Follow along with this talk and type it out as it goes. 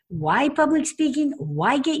Why public speaking?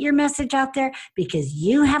 Why get your message out there? Because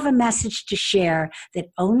you have a message to share that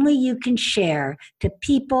only you can share to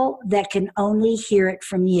people that can only hear it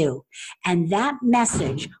from you. And that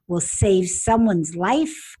message will save someone's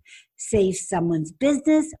life, save someone's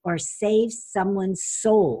business, or save someone's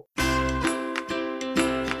soul.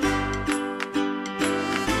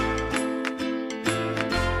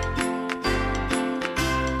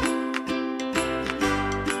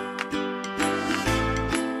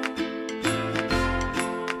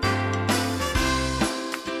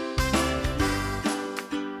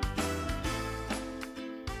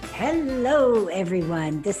 Hello,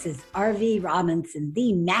 everyone. This is R.V. Robinson,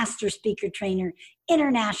 the Master Speaker Trainer,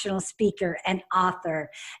 International Speaker, and author.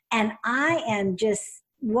 And I am just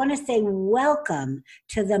want to say welcome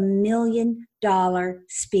to the $1 Million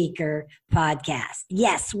Speaker Podcast.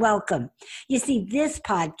 Yes, welcome. You see, this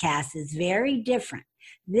podcast is very different.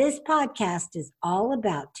 This podcast is all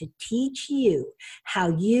about to teach you how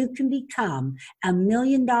you can become a $1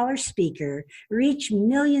 million speaker, reach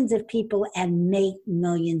millions of people, and make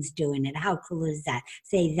millions doing it. How cool is that?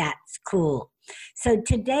 Say that's cool. So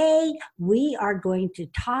today we are going to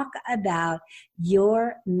talk about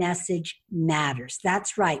your message matters.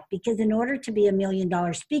 That's right, because in order to be a $1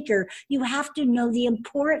 million speaker, you have to know the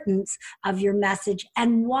importance of your message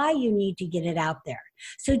and why you need to get it out there.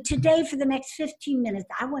 So today, for the next 15 minutes,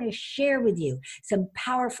 I want to share with you some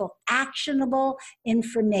powerful, actionable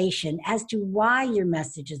information as to why your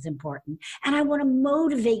message is important. And I want to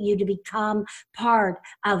motivate you to become part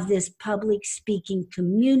of this public speaking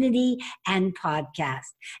community and podcast.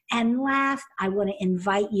 And last, I want to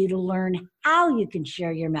invite you to learn how you can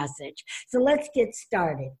share your message. So let's get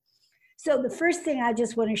started. So the first thing I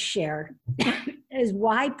just want to share is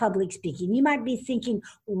why public speaking. You might be thinking,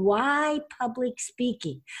 why public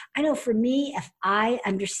speaking? I know for me, if I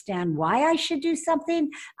understand why I should do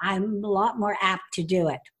something, I'm a lot more apt to do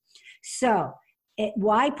it. So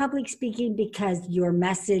why public speaking? Because your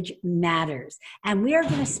message matters. And we are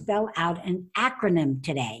going to spell out an acronym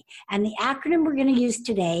today. And the acronym we're going to use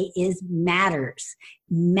today is MATTERS.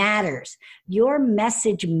 Matters. Your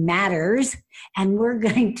message matters, and we're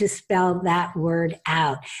going to spell that word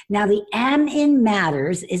out. Now, the M in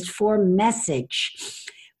matters is for message.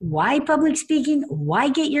 Why public speaking? Why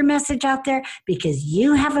get your message out there? Because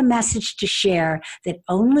you have a message to share that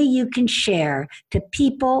only you can share to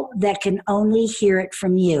people that can only hear it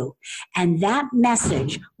from you. And that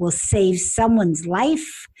message will save someone's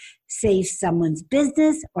life, save someone's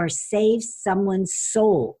business, or save someone's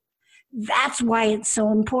soul. That's why it's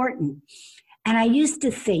so important. And I used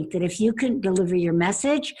to think that if you couldn't deliver your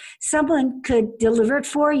message, someone could deliver it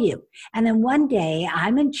for you. And then one day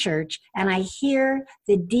I'm in church and I hear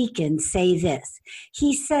the deacon say this.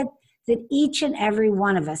 He said that each and every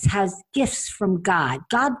one of us has gifts from God.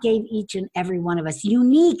 God gave each and every one of us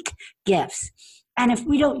unique gifts. And if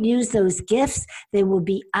we don't use those gifts, they will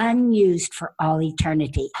be unused for all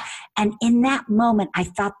eternity. And in that moment, I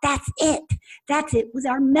thought, that's it. That's it with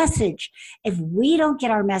our message. If we don't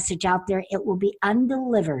get our message out there, it will be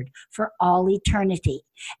undelivered for all eternity.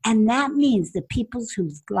 And that means the people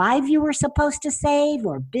whose lives you were supposed to save,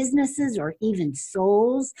 or businesses, or even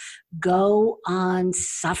souls, go on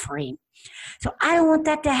suffering. So I don't want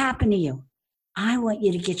that to happen to you. I want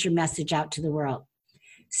you to get your message out to the world.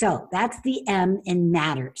 So that's the M in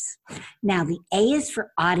matters. Now, the A is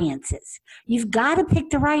for audiences. You've got to pick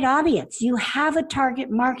the right audience. You have a target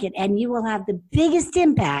market, and you will have the biggest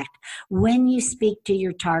impact when you speak to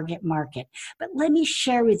your target market. But let me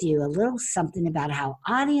share with you a little something about how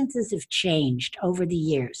audiences have changed over the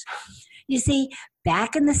years. You see,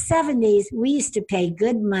 back in the 70s, we used to pay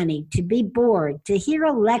good money to be bored, to hear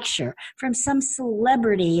a lecture from some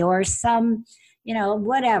celebrity or some,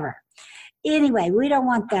 whatever. Anyway, we don't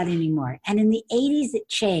want that anymore. And in the 80s, it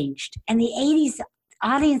changed. And the 80s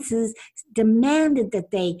audiences demanded that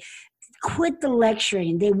they quit the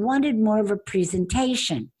lecturing. They wanted more of a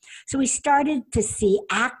presentation. So we started to see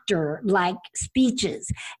actor-like speeches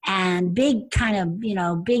and big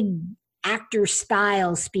big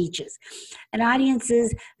actor-style speeches. And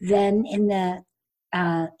audiences then in the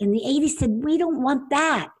 80s said, we don't want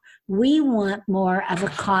that. We want more of a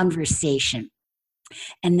conversation.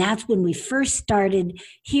 And that's when we first started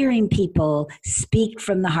hearing people speak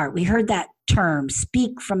from the heart. We heard that term,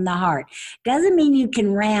 speak from the heart. Doesn't mean you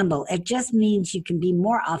can ramble. It just means you can be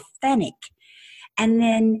more authentic. And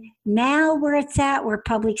then now where it's at, where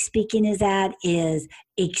public speaking is at, is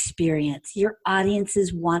experience. Your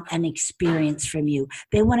audiences want an experience from you.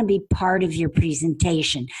 They want to be part of your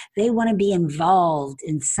presentation. They want to be involved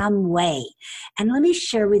in some way. And let me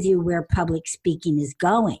share with you where public speaking is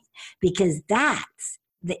going, because that's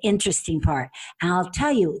the interesting part. And I'll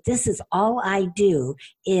tell you, this is all I do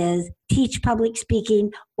is teach public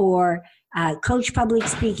speaking or coach public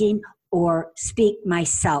speaking or speak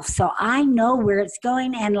myself. So I know where it's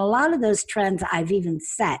going. And a lot of those trends I've even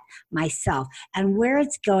set myself. And where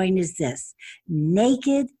it's going is this: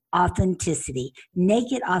 naked authenticity.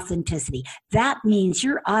 Naked authenticity. That means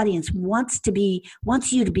your audience wants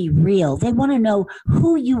you to be real. They want to know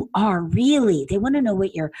who you are really. They want to know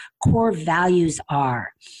what your core values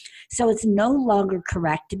are. So it's no longer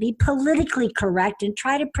correct to be politically correct and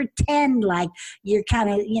try to pretend like you're kind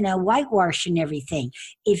of, whitewashing everything.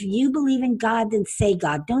 If you believe in God, then say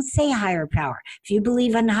God. Don't say higher power. If you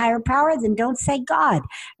believe in higher power, then don't say God,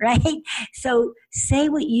 right? So say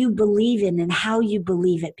what you believe in and how you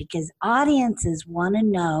believe it, because audiences want to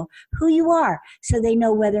know who you are so they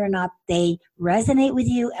know whether or not they resonate with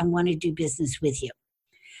you and want to do business with you.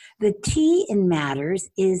 The T in matters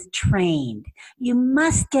is trained. You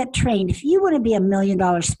must get trained. If you want to be $1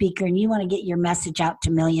 million speaker and you want to get your message out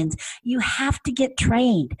to millions, you have to get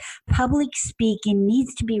trained. Public speaking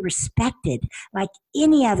needs to be respected like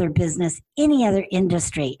any other business, any other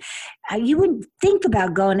industry. You wouldn't think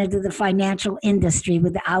about going into the financial industry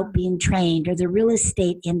without being trained, or the real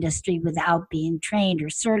estate industry without being trained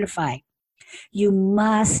or certified. You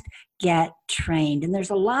must get trained. And there's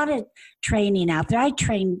a lot of training out there. I've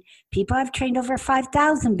trained over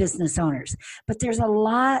 5,000 business owners, but there's a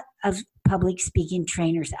lot of public speaking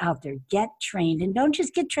trainers out there. Get trained, and don't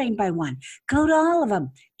just get trained by one. Go to all of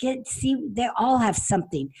them. They all have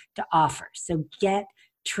something to offer. So get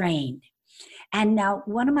trained. And now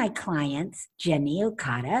one of my clients, Jenny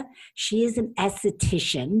Okada, she is an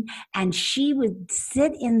esthetician, and she would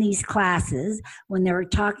sit in these classes when they were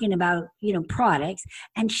talking about, products,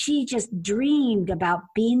 and she just dreamed about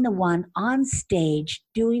being the one on stage,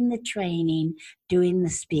 doing the training, doing the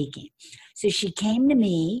speaking. So she came to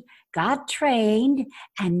me, got trained,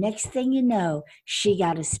 and next thing you know, she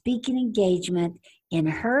got a speaking engagement in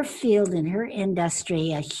her field, in her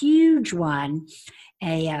industry, a huge one,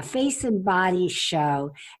 a face and body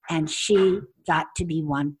show, and she got to be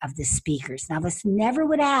one of the speakers. Now, this never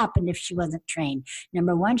would have happened if she wasn't trained.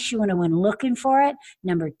 Number one, she wouldn't have went looking for it.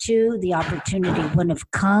 Number two, the opportunity wouldn't have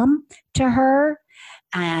come to her,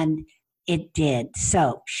 and it did.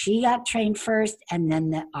 So she got trained first, and then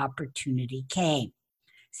the opportunity came.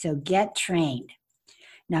 So get trained.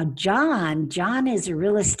 Now, John is a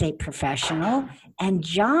real estate professional, and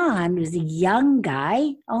John was a young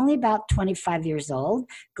guy, only about 25 years old,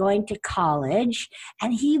 going to college,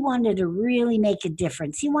 and he wanted to really make a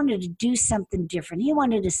difference. He wanted to do something different. He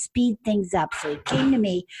wanted to speed things up. So he came to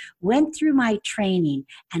me, went through my training,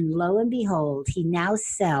 and lo and behold, he now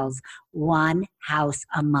sells one house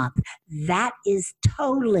a month. That is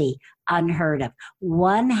totally unheard of.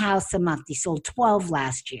 One house a month. He sold 12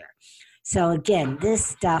 last year. So again, this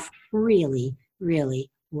stuff really,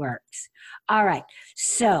 really works. All right.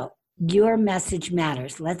 So your message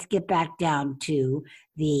matters. Let's get back down to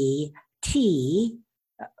the T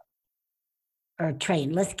or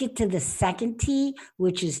train. Let's get to the second T,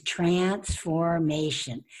 which is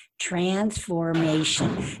transformation.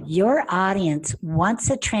 Transformation. Your audience wants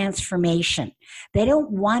a transformation. They don't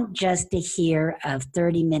want just to hear a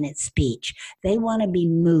 30-minute speech. They want to be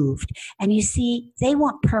moved. And you see, they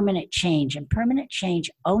want permanent change, and permanent change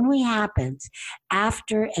only happens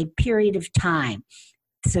after a period of time.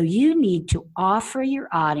 So you need to offer your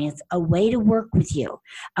audience a way to work with you,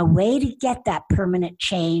 a way to get that permanent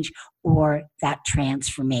change or that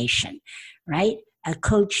transformation, right? A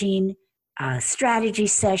coaching, strategy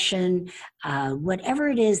session, whatever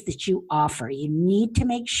it is that you offer, you need to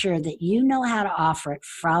make sure that you know how to offer it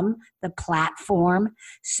from the platform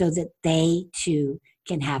so that they too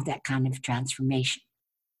can have that kind of transformation.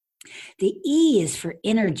 The E is for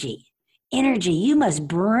energy. Energy, you must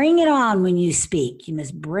bring it on when you speak. You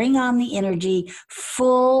must bring on the energy,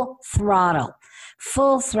 full throttle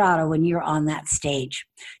when you're on that stage.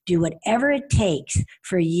 Do whatever it takes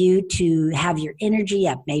for you to have your energy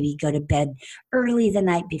up. Maybe go to bed early the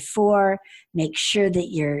night before. Make sure that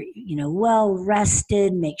you're, well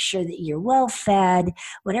rested. Make sure that you're well fed.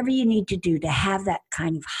 Whatever you need to do to have that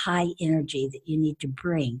kind of high energy that you need to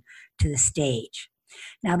bring to the stage.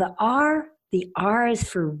 Now the R is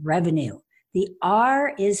for revenue. The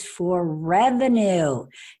R is for revenue.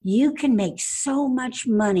 You can make so much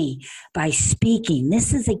money by speaking.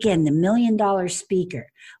 This is, again, the $1 million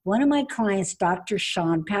speaker. One of my clients, Dr.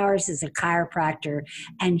 Sean Powers, is a chiropractor,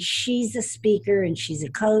 and she's a speaker and she's a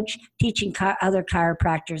coach teaching other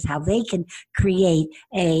chiropractors how they can create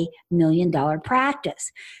a $1 million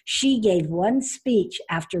practice. She gave one speech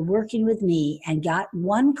after working with me and got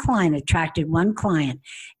one client, attracted one client,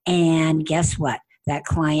 and guess what? That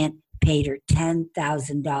client paid her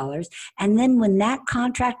 $10,000. And then when that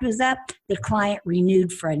contract was up, the client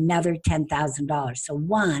renewed for another $10,000. So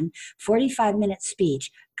one 45-minute speech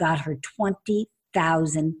got her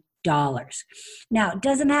 $20,000. Now, it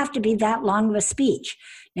doesn't have to be that long of a speech.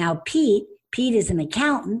 Now, Pete is an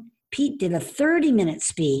accountant. Pete did a 30-minute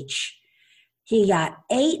speech. He got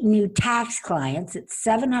 8 new tax clients at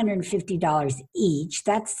 $750 each.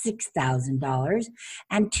 That's $6,000.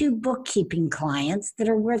 And 2 bookkeeping clients that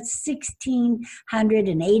are worth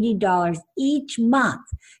 $1,680 each month.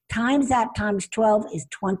 Times that times 12 is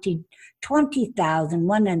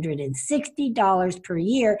 $20,160 per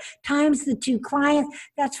year. Times the 2 clients,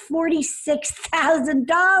 that's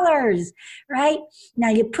 $46,000, right? Now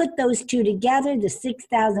you put those 2 together, the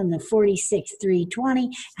 $6,000, the $46,320,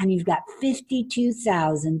 and you've got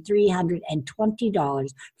 $52,320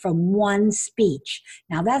 from one speech.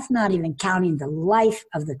 Now that's not even counting the life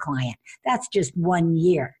of the client. That's just 1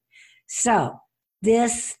 year. So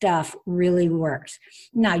this stuff really works.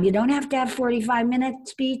 Now, you don't have to have 45-minute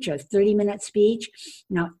speech or 30-minute speech.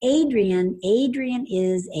 Now, Adrian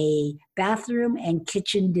is a bathroom and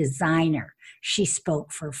kitchen designer. She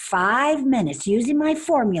spoke for 5 minutes using my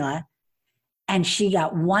formula, and she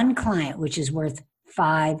got one client, which is worth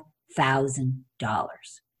 $5,000.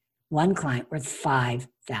 One client worth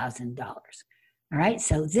 $5,000. All right,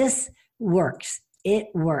 so this works. It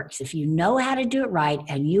works. If you know how to do it right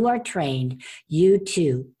and you are trained, you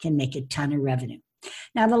too can make a ton of revenue.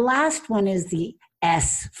 Now, the last one is the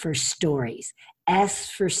S for stories. S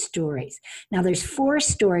for stories. Now, there's 4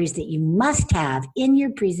 stories that you must have in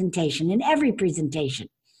your presentation, in every presentation.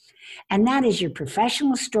 And that is your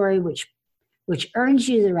professional story, which earns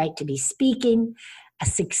you the right to be speaking, a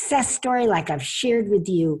success story like I've shared with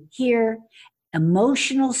you here,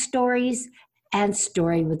 emotional stories, and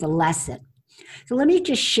story with a lesson. So let me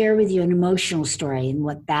just share with you an emotional story and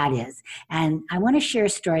what that is. And I want to share a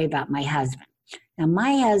story about my husband. Now,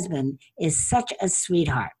 my husband is such a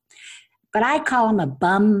sweetheart, but I call him a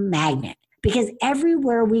bum magnet because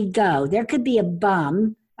everywhere we go, there could be a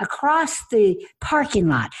bum across the parking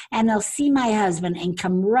lot, and they'll see my husband and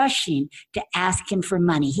come rushing to ask him for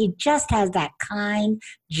money. He just has that kind,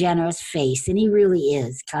 generous face, and he really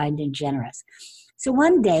is kind and generous. So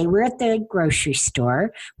one day we're at the grocery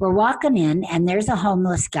store, we're walking in, and there's a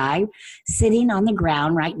homeless guy sitting on the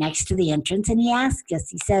ground right next to the entrance, and he asks us,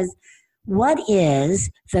 he says, "What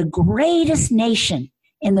is the greatest nation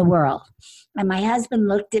in the world?" And my husband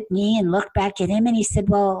looked at me and looked back at him, and he said,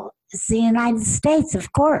 "Well, it's the United States,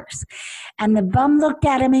 of course." And the bum looked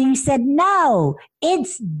at him and he said, "No,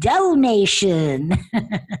 it's donation."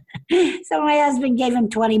 So my husband gave him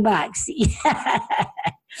 $20.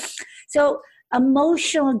 So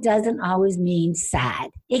emotional doesn't always mean sad.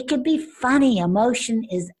 It could be funny. Emotion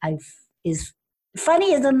is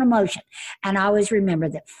funny is an emotion. And always remember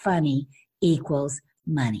that funny equals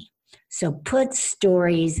money. So put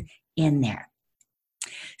stories in there.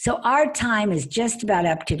 So our time is just about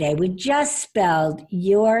up today. We just spelled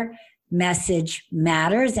your message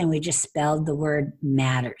matters, and we just spelled the word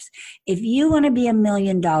matters. If you want to be a $1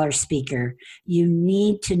 million speaker, you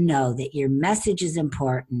need to know that your message is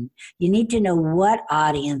important. You need to know what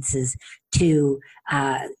audiences to,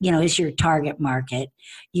 is your target market.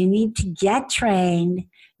 You need to get trained.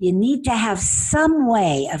 You need to have some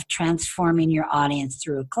way of transforming your audience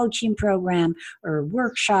through a coaching program or a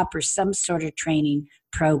workshop or some sort of training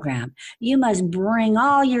program. You must bring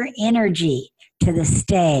all your energy to the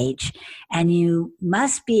stage, and you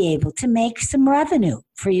must be able to make some revenue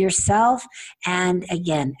for yourself and,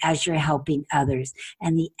 again, as you're helping others.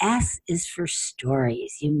 And the S is for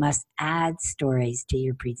stories. You must add stories to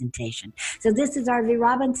your presentation. So this is R.V.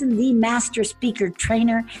 Robinson, the master speaker,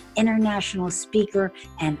 trainer, international speaker,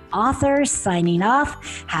 and author, signing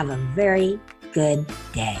off. Have a very good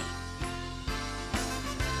day.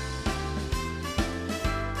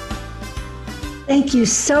 Thank you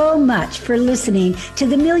so much for listening to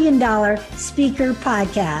the $1 Million Speaker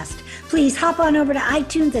Podcast. Please hop on over to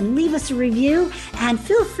iTunes and leave us a review, and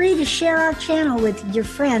feel free to share our channel with your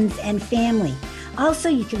friends and family. Also,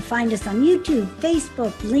 you can find us on YouTube,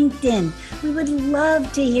 Facebook, LinkedIn. We would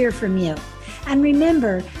love to hear from you. And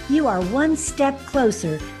remember, you are one step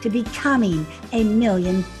closer to becoming a $1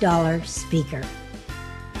 million speaker.